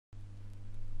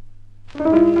Seem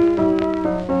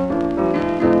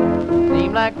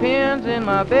like pins in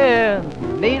my bed,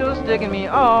 needles sticking me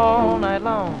all night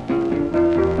long.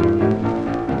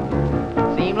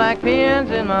 Seem like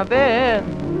pins in my bed,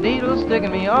 needles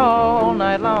sticking me all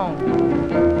night long.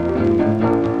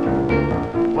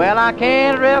 Well, I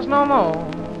can't rest no more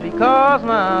because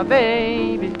my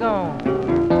baby's gone.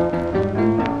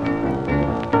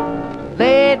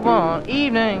 Late one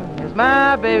evening as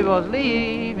my baby was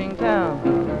leaving town.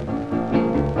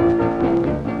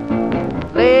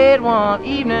 Late one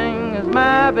evening as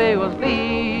my baby was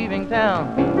leaving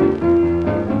town.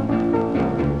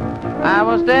 I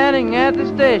was standing at the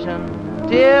station,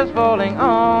 tears falling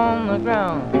on the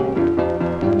ground.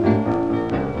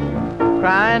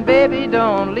 Crying, baby,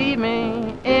 don't leave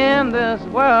me in this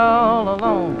world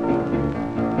alone.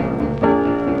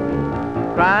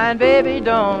 Crying, baby,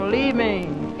 don't leave me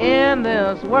in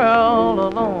this world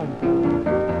alone.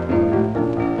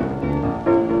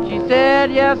 She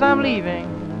said, yes, I'm leaving,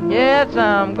 yes,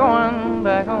 I'm going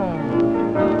back home.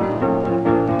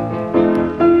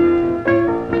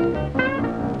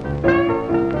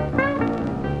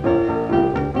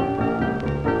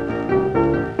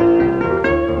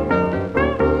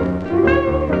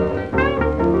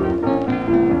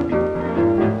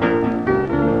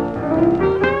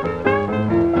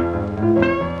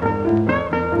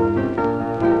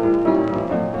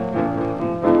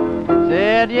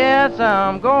 Said, yes,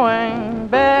 I'm going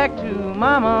back to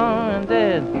Mama and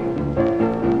Dad.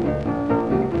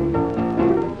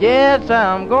 Yes,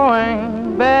 I'm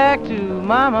going back to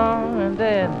Mama and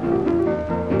Dad.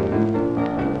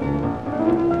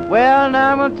 Well,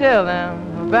 now I'm gonna tell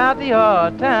them about the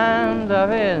hard times I've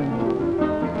had.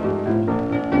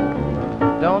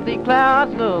 Don't the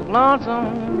clouds look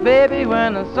lonesome, baby,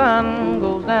 when the sun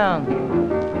goes down?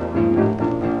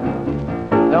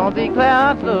 Don't the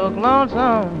clouds look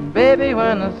lonesome, baby,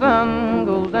 when the sun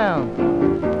goes down?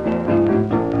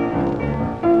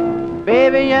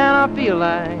 Baby, and I feel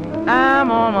like I'm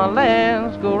on my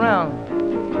last go round.